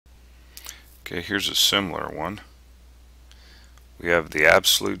Okay, here's a similar one. We have the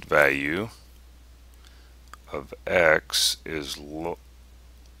absolute value of x is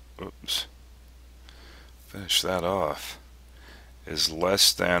finish that off, is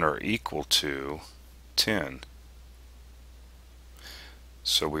less than or equal to 10.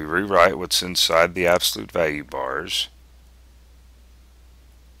 So we rewrite what's inside the absolute value bars.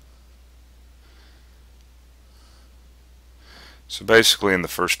 So basically in the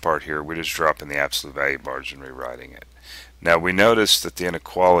first part here, we're just dropping the absolute value bars and rewriting it. Now we notice that the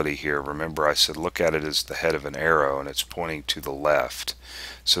inequality here, remember I said look at it as the head of an arrow and it's pointing to the left.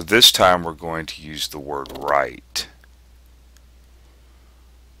 So this time we're going to use the word right.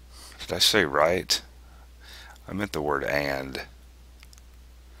 Did I say right? I meant the word and.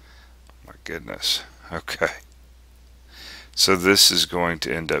 My goodness. Okay. So this is going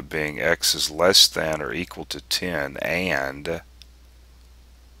to end up being x is less than or equal to 10 and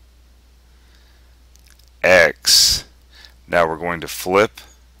x. Now we're going to flip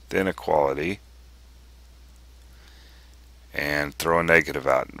the inequality and throw a negative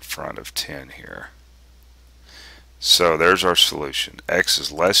out in front of 10 here. So there's our solution. X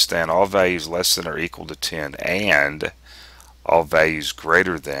is less than, all values less than or equal to 10, and all values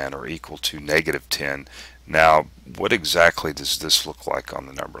greater than or equal to negative 10. Now, what exactly does this look like on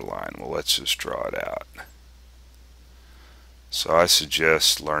the number line? Well, let's just draw it out. So I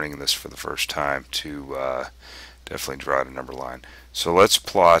suggest learning this for the first time to definitely draw out a number line. So let's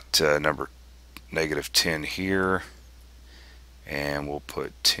plot number negative 10 here, and we'll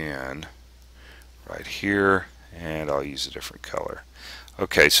put 10 right here, and I'll use a different color.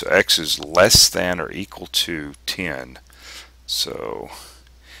 Okay, so x is less than or equal to 10. So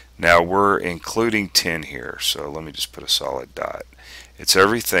now we're including 10 here, so let me just put a solid dot. It's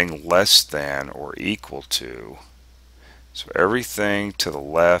everything less than or equal to, so everything to the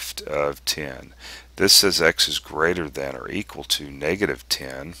left of 10. This says x is greater than or equal to negative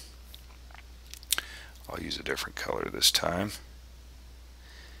 10. I'll use a different color this time.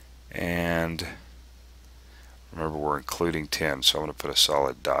 And remember we're including 10, so I'm going to put a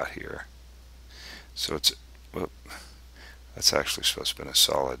solid dot here. So it's, that's actually supposed to be a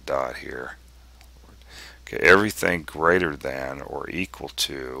solid dot here. Okay, everything greater than or equal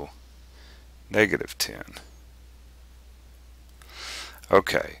to negative 10.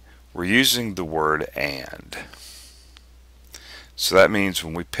 Okay, we're using the word and. So that means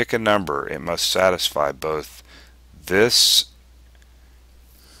when we pick a number, it must satisfy both this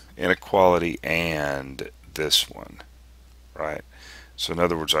inequality and this one, right? So in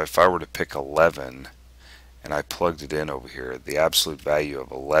other words, if I were to pick 11 and I plugged it in over here, the absolute value of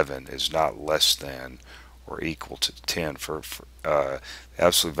 11 is not less than or equal to 10. The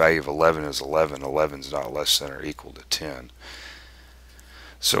absolute value of 11 is 11. 11 is not less than or equal to 10.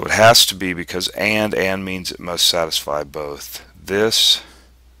 So it has to be, because and means it must satisfy both this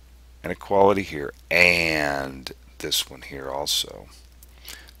inequality here and this one here also.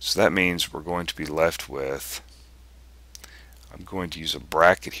 So that means we're going to be left with, I'm going to use a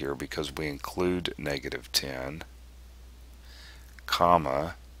bracket here because we include negative 10,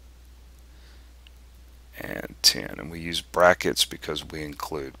 comma, and 10. And we use brackets because we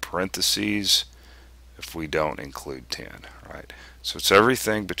include parentheses if we don't include 10, right? So it's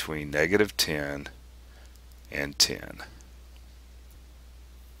everything between negative 10 and 10.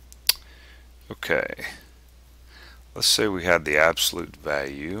 Okay, let's say we had the absolute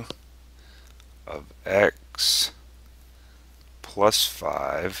value of x plus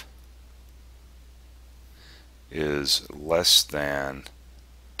 5 is less than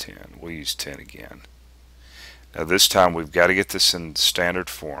 10. We'll use 10 again. Now this time we've got to get this in standard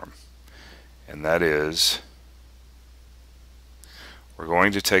form, and that is we're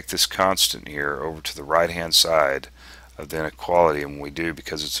going to take this constant here over to the right hand side of the inequality, and when we do,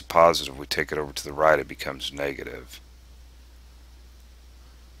 because it's a positive, we take it over to the right, it becomes negative.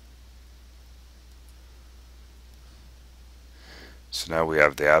 So now we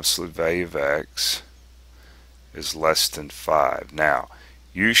have the absolute value of x is less than 5. Now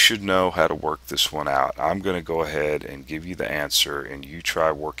you should know how to work this one out. I'm going to go ahead and give you the answer, and you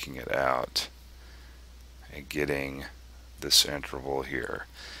try working it out and getting this interval here,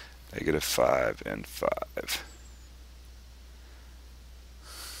 negative 5 and 5.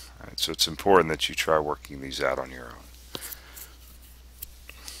 Alright, so it's important that you try working these out on your own.